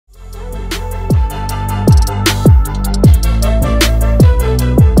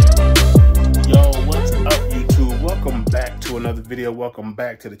video. Welcome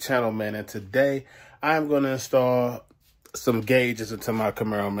back to the channel, man. And today I'm going to install some gauges into my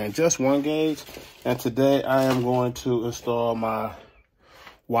Camaro, man. Just one gauge. And today I am going to install my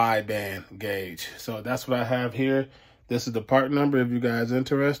wideband gauge. So that's what I have here. This is the part number if you guys are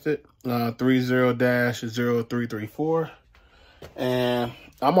interested. 30-0334. And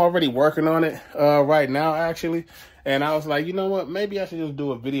I'm already working on it right now, actually. And I was like, you know what? Maybe I should just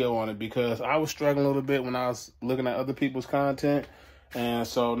do a video on it because I was struggling a little bit when I was looking at other people's content. And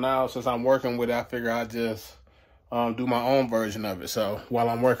so now, since I'm working with it, I figure I'll just do my own version of it. So while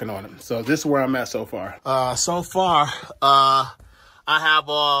I'm working on it. So this is where I'm at so far. I have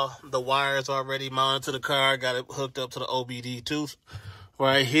all the wires already mounted to the car. Got it hooked up to the OBD tooth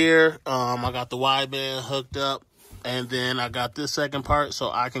right here. I got the wideband hooked up. And then I got this second part so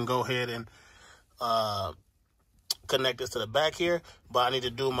I can go ahead and connect this to the back here. But I need to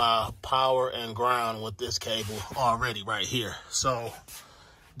do my power and ground with this cable already right here. So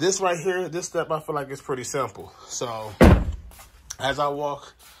this right here, this step, I feel like it's pretty simple. So as I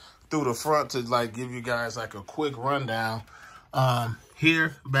walk through the front to like give you guys like a quick rundown,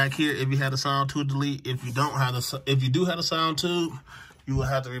 here, back here, if you had a sound tube delete, if you do have a sound tube, you will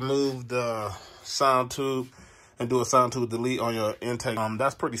have to remove the sound tube and do a sound tube delete on your intake.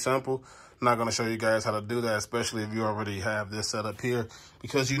 That's pretty simple. I'm not going to show you guys how to do that, especially if you already have this set up here.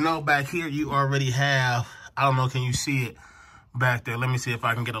 Because you know back here, you already have, I don't know, can you see it back there? Let me see if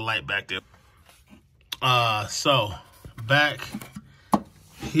I can get a light back there. So back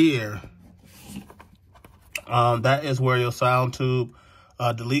here, that is where your sound tube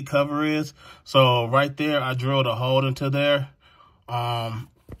delete cover is. So right there, I drilled a hole into there.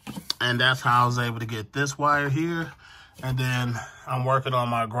 And that's how I was able to get this wire here. And then I'm working on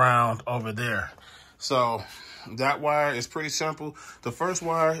my ground over there. So that wire is pretty simple. The first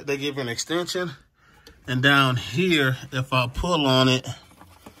wire, they give you an extension. And down here, if I pull on it,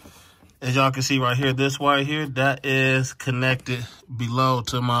 as y'all can see right here, this wire here, that is connected below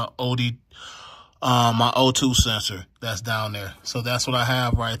to my my O2 sensor that's down there. So that's what I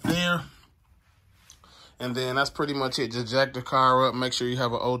have right there. And then that's pretty much it. Just jack the car up. Make sure you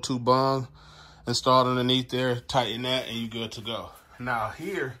have an O2 bung installed underneath there. Tighten that and you're good to go. Now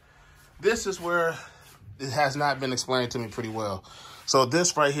here, this is where it has not been explained to me pretty well. So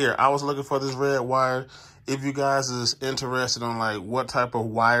this right here, I was looking for this red wire. If you guys is interested on like what type of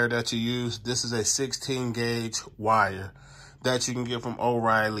wire that you use, this is a 16 gauge wire that you can get from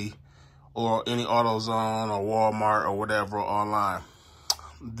O'Reilly or any AutoZone or Walmart or whatever online.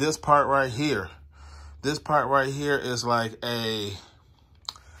 This part right here is like a,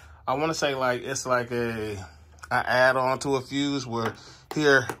 I want to say like, it's like a add-on to a fuse where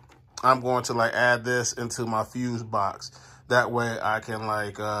here I'm going to like add this into my fuse box. That way I can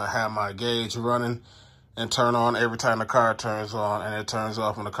like have my gauge running and turn on every time the car turns on and it turns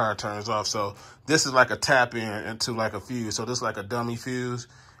off when the car turns off. So this is like a tap in into like a fuse. So this is like a dummy fuse.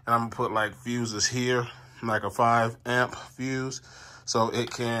 And I'm gonna put like fuses here, like a 5 amp fuse. So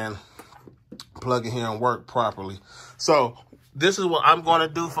it can plug in here and work properly. So this is what I'm going to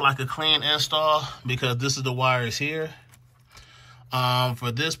do for like a clean install because this is the wires here.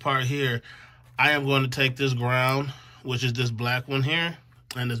 For this part here, I am going to take this ground, which is this black one here.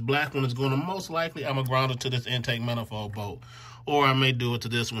 And this black one is going to most likely, I'm going to ground it to this intake manifold bolt. Or I may do it to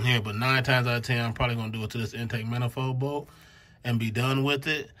this one here. But 9 times out of 10, I'm probably going to do it to this intake manifold bolt and be done with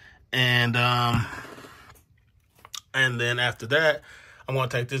it. And then after that, I'm going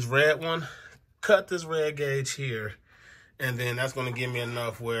to take this red one, cut this red gauge here, and then that's going to give me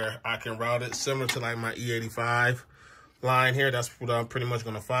enough where I can route it similar to like my E85 line here. That's what I'm pretty much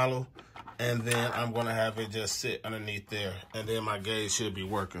going to follow. And then I'm going to have it just sit underneath there. And then my gauge should be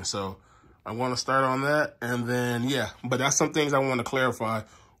working. So I'm going to start on that. And then, yeah. But that's some things I want to clarify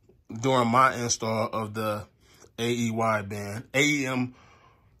during my install of the AEM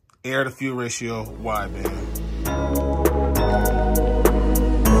air to fuel ratio wideband.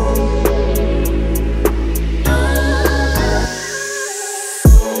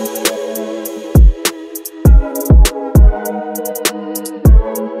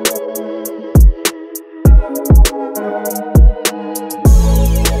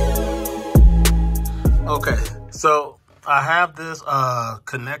 Okay, so I have this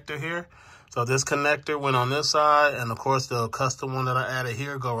connector here. So this connector went on this side, and of course the custom one that I added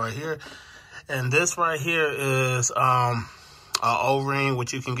here go right here. And this right here is a O-ring,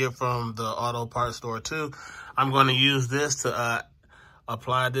 which you can get from the auto parts store too. I'm going to use this to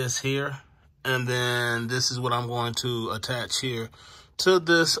apply this here, and then this is what I'm going to attach here to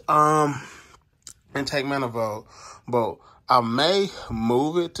this intake manifold bolt. I may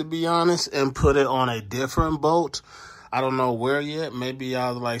move it, to be honest, and put it on a different bolt. I don't know where yet. Maybe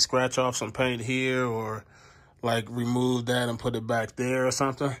I'll like scratch off some paint here or like remove that and put it back there or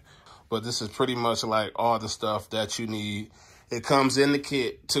something. But this is pretty much like all the stuff that you need. It comes in the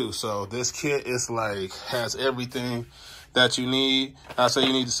kit too. So this kit is like, has everything that you need. I say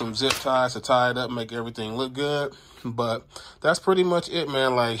you need some zip ties to tie it up, make everything look good. But that's pretty much it,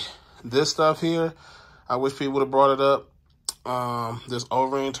 man. Like this stuff here, I wish people would have brought it up. This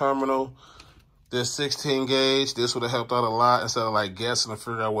O-ring terminal, this 16 gauge, this would have helped out a lot instead of like guessing and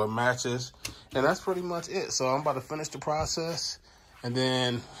figure out what matches. And that's pretty much it. So I'm about to finish the process. And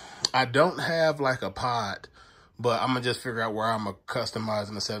then I don't have like a pod, but I'm gonna just figure out where I'm gonna customize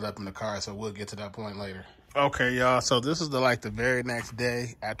and set it up in the car. So we'll get to that point later. Okay, y'all. So this is the very next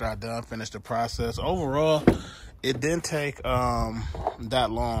day after I finished the process. Overall, it didn't take that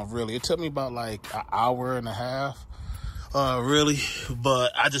long, really. It took me about like an hour and a half. Really,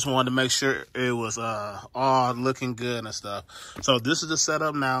 but I just wanted to make sure it was all looking good and stuff. So this is the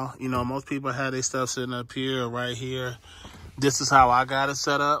setup now. You know, most people had their stuff sitting up here or right here. This is how I got it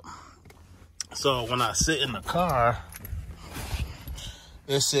set up. So when I sit in the car,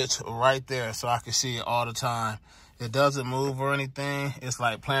 it sits right there so I can see it all the time. It doesn't move or anything. It's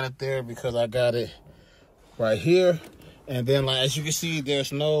like planted there because I got it right here. And then like as you can see,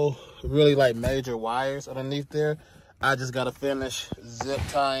 there's no really like major wires underneath there. I just got to finish zip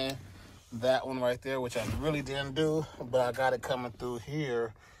tying that one right there, which I really didn't do, but I got it coming through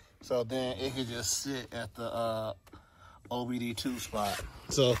here. So then it could just sit at the OBD2 spot.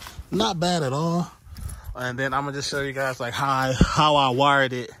 So not bad at all. And then I'm going to just show you guys like how I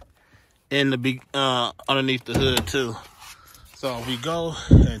wired it in the underneath the hood too. So we go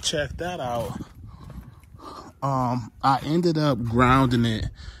and check that out. I ended up grounding it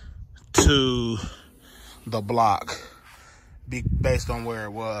to the block based on where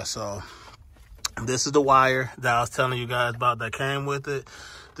it was. So this is the wire that I was telling you guys about that came with it.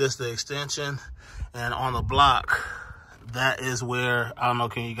 This is the extension, and on the block, that is where, I don't know,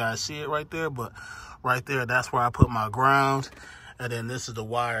 can you guys see it right there? But right there, that's where I put my ground. And then this is the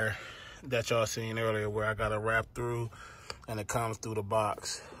wire that y'all seen earlier where I got to wrap through and it comes through the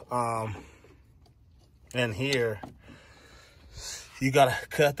box. And here, you gotta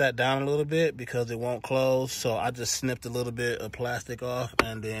cut that down a little bit because it won't close. So I just snipped a little bit of plastic off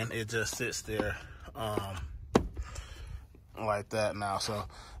and then it just sits there like that now. So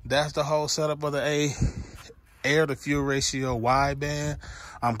that's the whole setup of the air to fuel ratio wideband.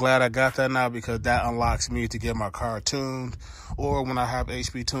 I'm glad I got that now because that unlocks me to get my car tuned, or when I have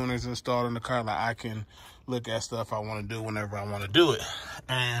HP tuners installed in the car, like I can look at stuff I want to do whenever I want to do it.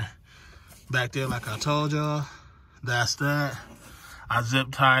 And back there, like I told y'all, that's that. I zip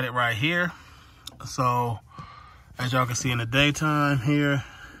tied it right here. So as y'all can see in the daytime here,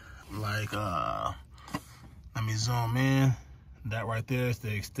 like let me zoom in. That right there is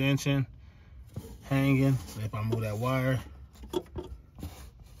the extension hanging. If I move that wire,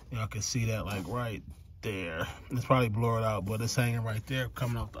 y'all can see that like right there. It's probably blurred out, but it's hanging right there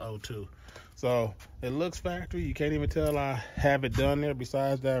coming off the O2. So it looks factory. You can't even tell I have it done there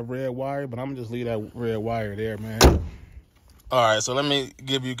besides that red wire, but I'm gonna just leave that red wire there, man. All right, so let me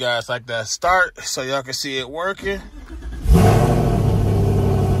give you guys like that start so y'all can see it working.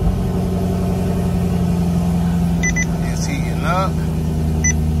 It's heating up.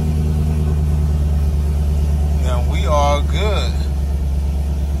 And we all good.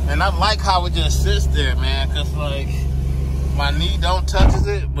 And I like how it just sits there, man, because like my knee don't touches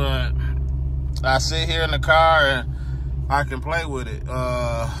it, but I sit here in the car and I can play with it.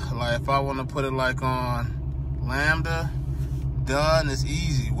 Like if I want to put it like on Lambda, done, it's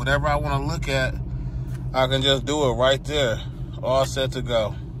easy. Whatever I want to look at, I can just do it right there. All set to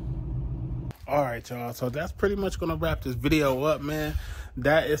go. All right, y'all. So that's pretty much going to wrap this video up, man.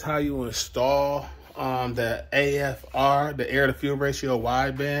 That is how you install the AFR, the air to fuel ratio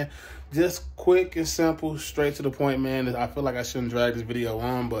wideband. Just quick and simple, straight to the point, man. I feel like I shouldn't drag this video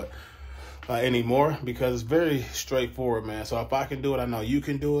on, but anymore, because it's very straightforward, man. So if I can do it, I know you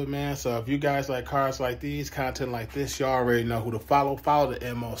can do it, man. So if you guys like cars like these, content like this, y'all already know who to follow. Follow the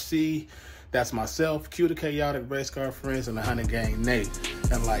MOC. That's myself, Q the Chaotic Race Car Friends, and the Hunting Gang Nate.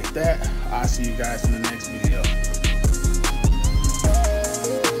 And like that, I'll see you guys in the next video.